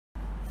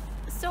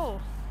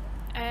So,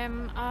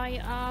 I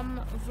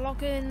am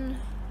vlogging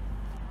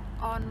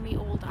on my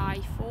old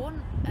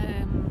iPhone.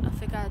 I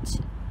figured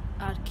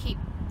I'd keep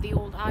the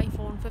old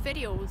iPhone for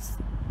videos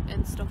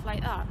and stuff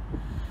like that.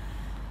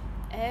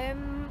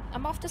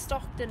 I'm off to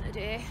Stockton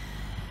today.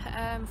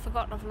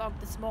 Forgot to vlog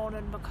this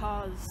morning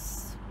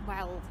because,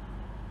 well,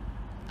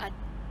 I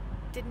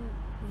didn't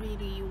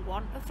really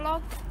want a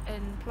vlog,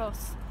 and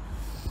plus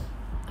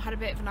I had a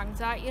bit of an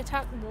anxiety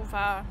attack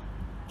over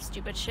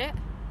stupid shit,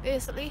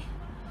 basically,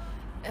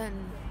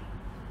 and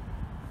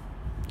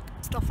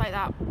stuff like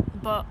that.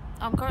 But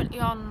I'm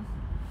currently on,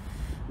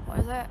 what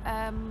is it,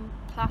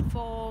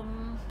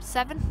 platform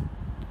 7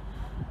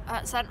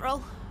 at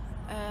Central,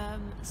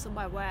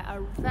 somewhere where I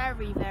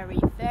very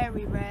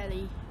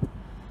rarely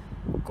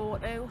go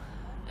to.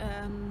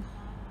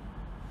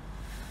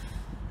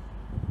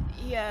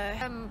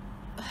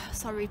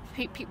 Sorry,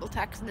 people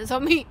texting this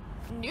on me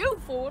new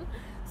phone.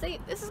 See,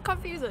 this is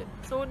confusing.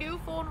 So new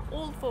phone,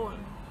 old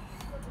phone.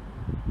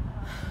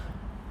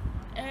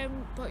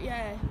 But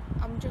yeah,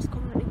 I'm just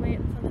currently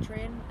waiting for the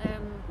train.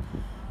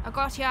 I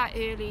got here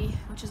early,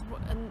 which is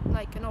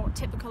like a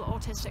typical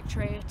autistic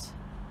trait,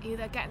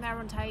 either getting there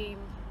on time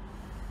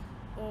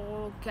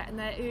or getting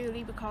there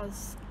early,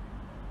 because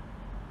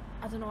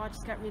I don't know, I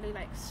just get really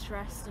like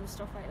stressed and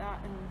stuff like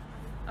that. And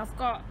I've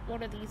got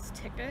one of these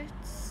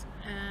tickets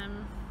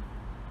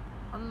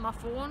on my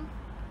phone,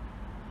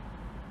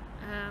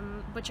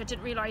 which I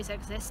didn't realise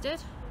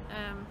existed.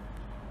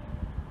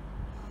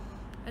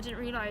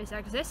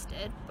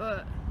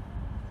 But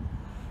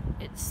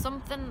it's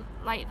something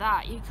like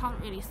that. You can't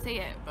really see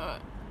it,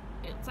 but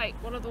it's like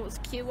one of those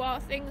QR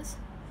things,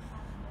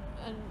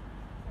 and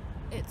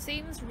it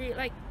seems really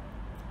like,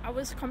 I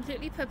was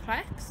completely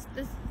perplexed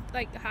as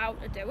like how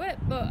to do it,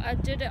 but I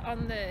did it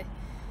on the,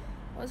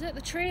 was it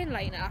the train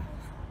liner?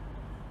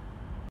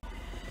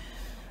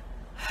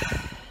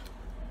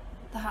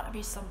 There had to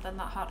be something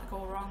that had to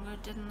go wrong,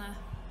 didn't there?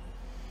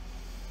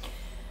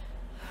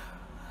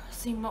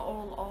 Seem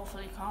all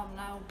awfully calm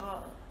now,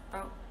 but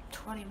about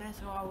 20 minutes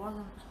ago I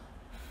wasn't.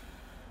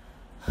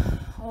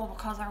 All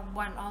because I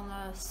went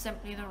on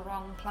simply the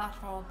wrong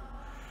platform,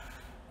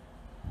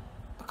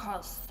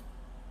 because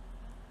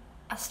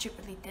I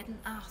stupidly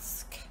didn't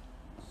ask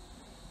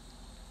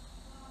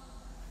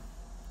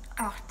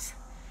at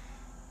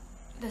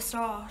the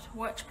start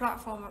which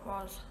platform it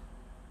was,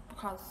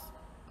 because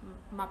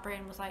my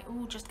brain was like,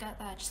 oh, just get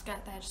there, just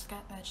get there, just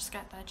get there, just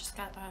get there, just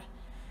get there.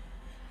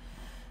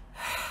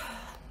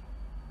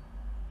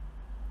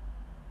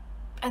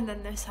 And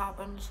then this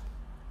happens.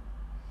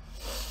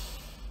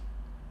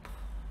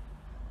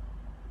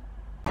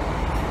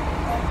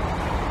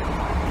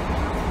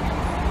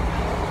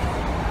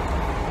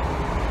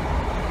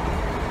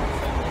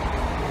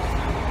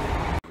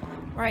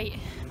 Right,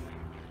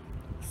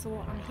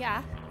 so I'm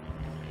here.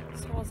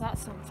 So is that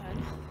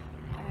something?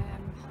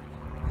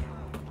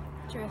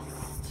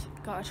 Just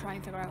gotta try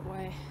and figure out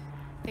where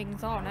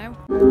things are now.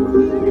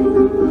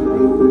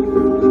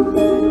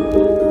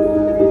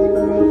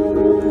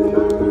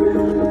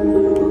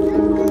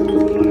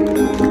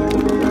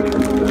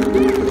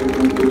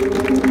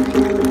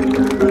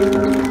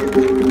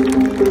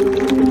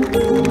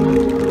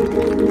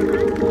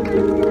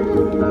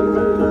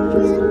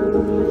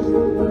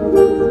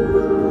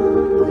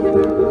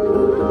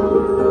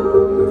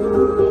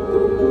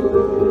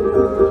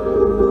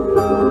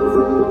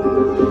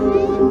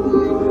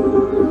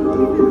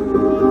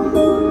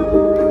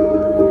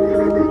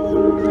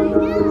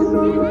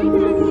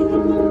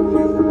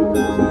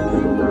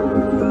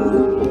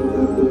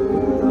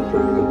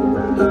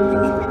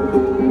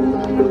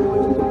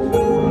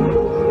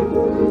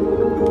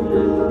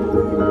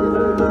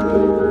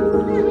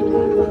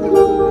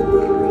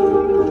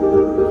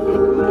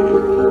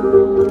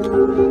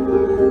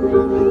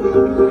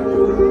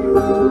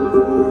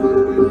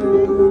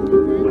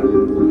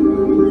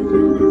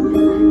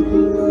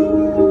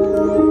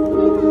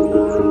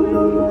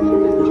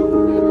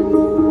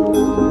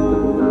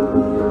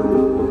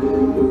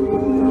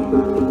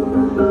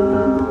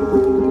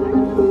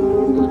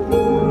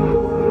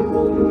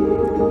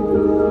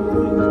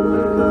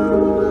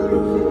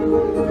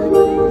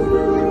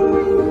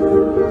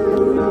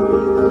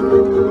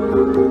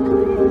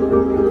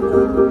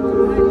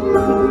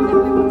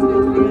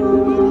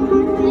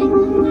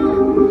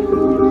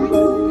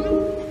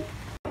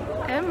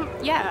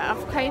 Yeah,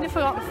 I've kind of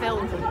forgot to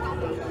film,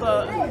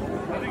 but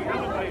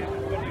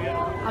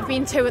I've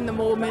been too in the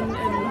moment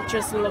and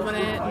just loving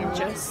it, and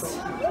just,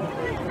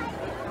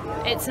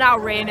 it's now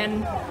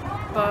raining,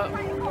 but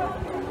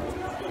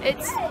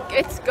it's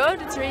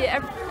good. It's really,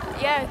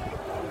 yeah,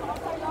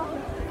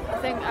 I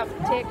think I've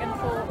taken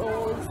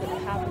photos that I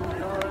haven't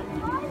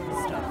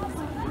done stuff.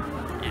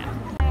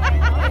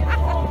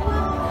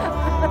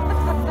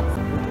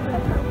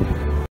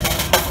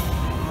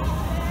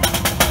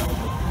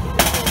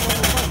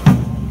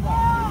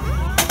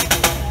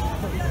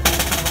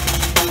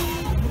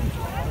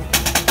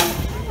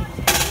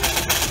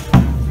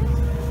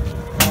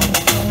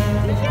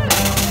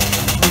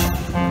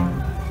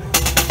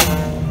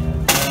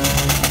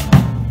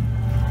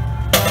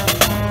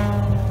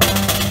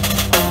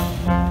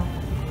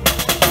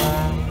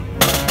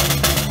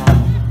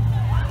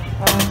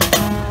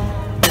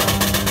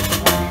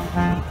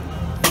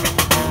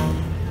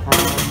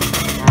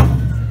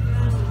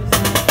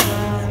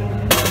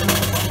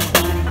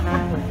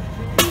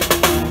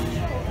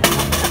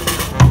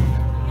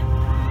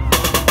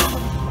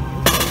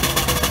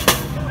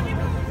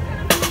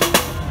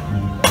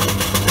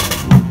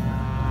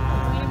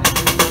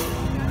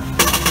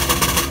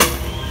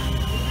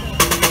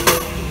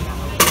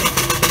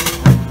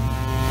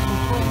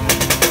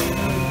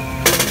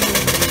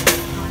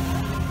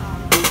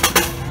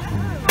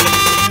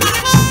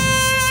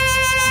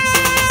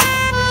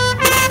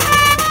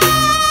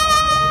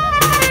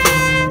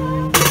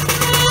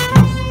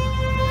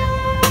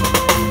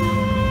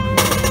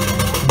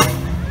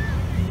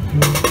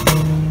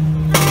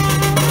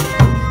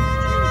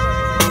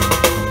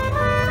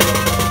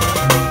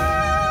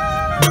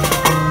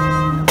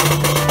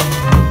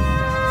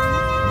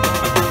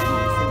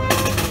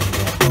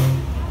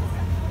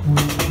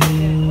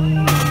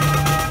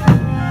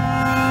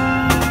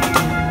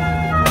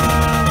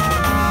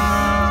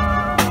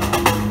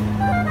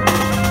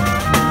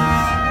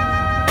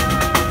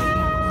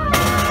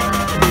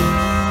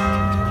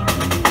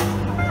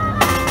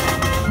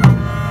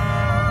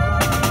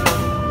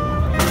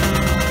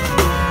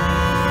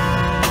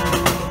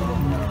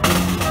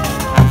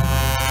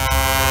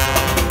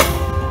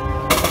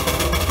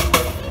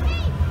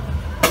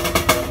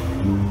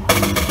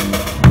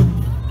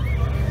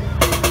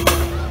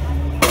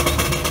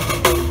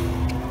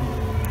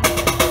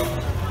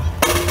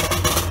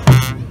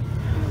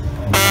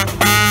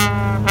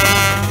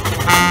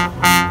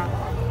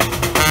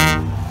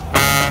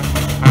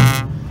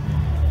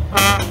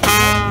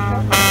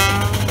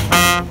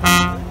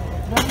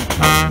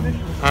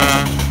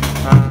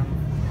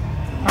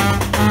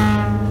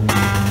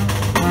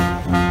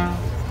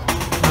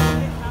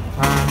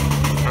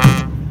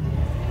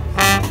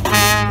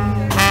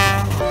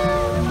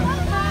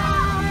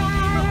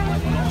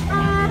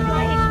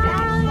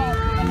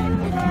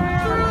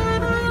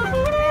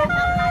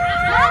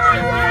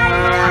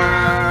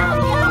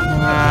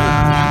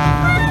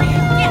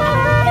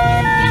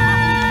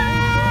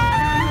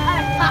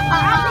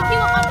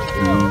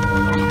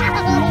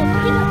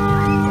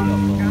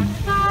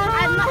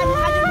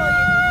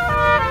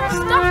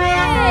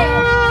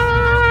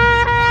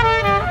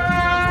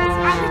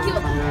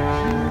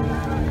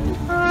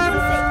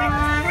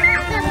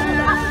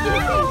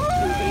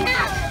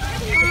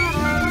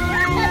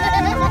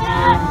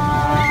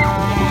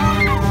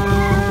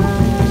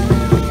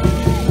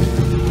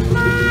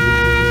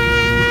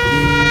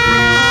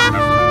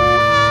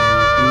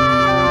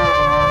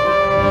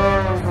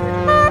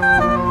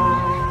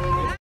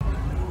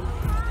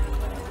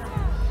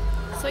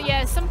 So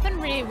yeah,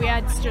 something really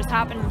weird's just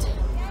happened.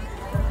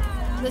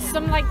 There's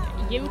some like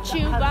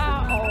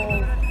YouTuber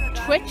or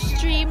Twitch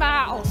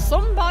streamer or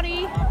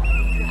somebody.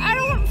 I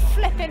don't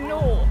flipping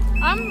know.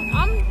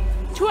 I'm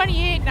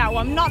 28 now.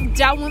 I'm not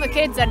down with the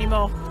kids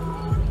anymore.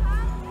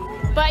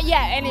 But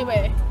yeah,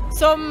 anyway,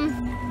 some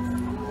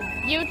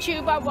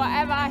YouTuber,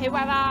 whatever,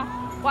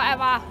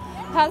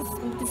 has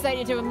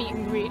decided to do a meet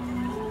and greet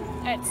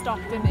at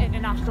Stockton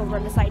International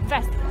Riverside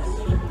Festival.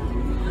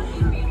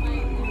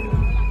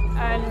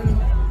 And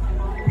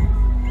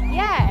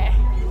yeah,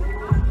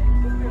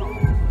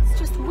 it's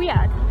just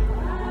weird.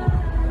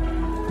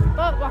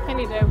 But what can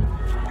you do?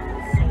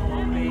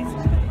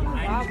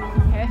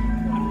 Okay.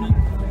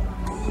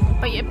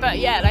 But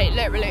yeah, like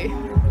literally,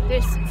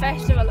 this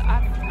festival,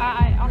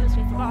 I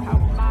honestly forgot how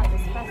mad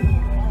this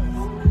festival was.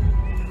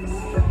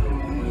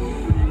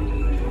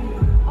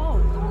 Oh.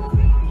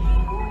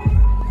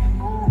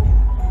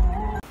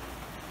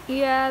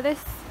 Yeah,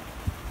 this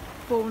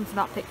phone's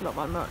not picking up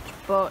on much,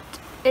 but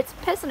it's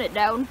pissing it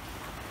down,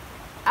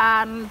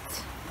 and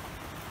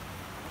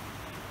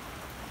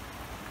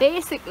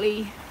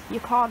basically you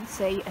can't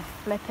see a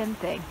flipping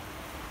thing.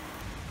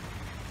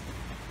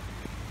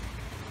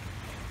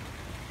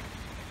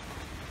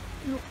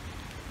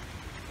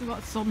 We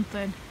got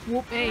something.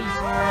 Whoopee.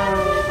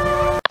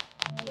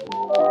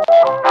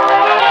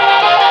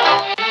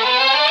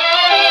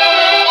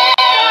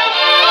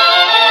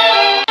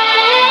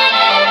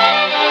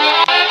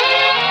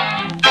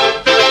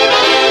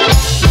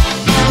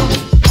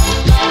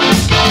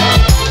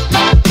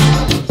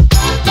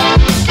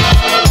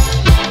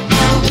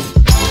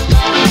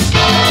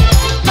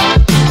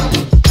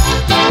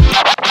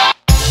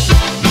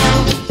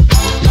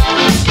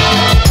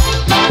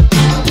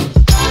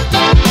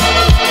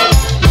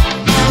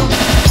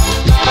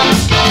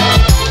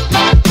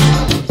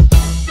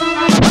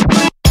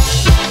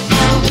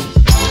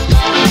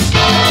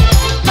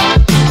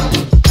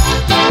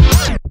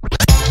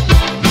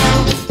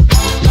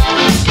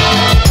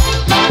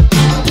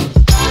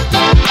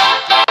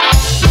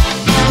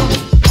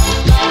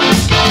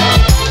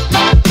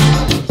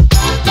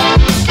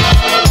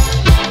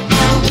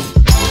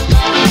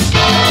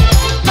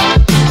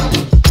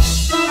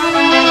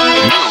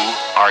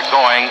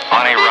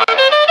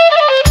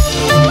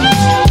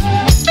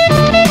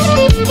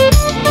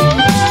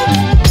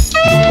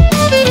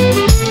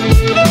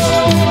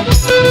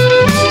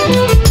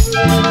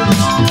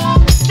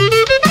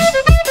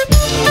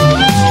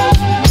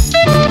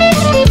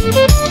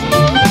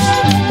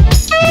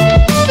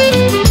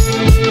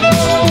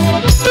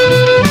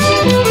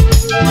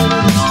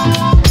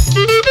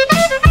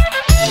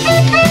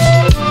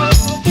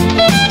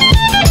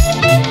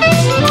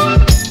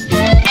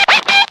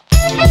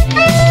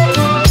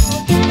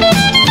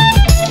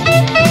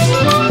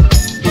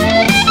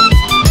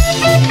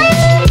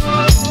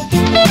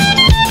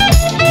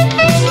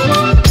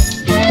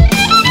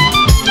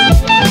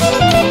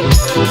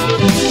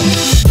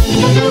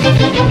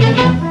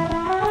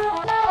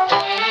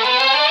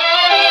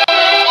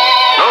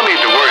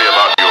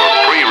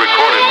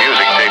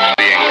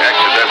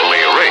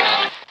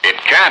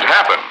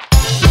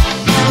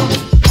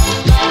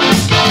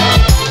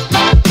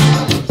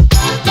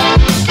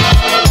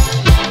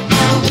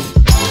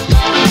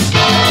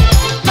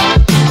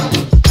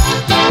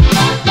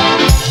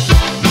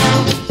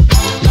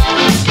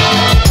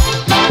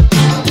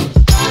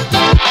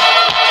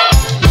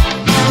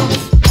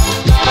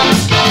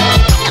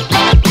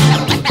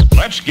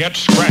 Get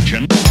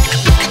scratching.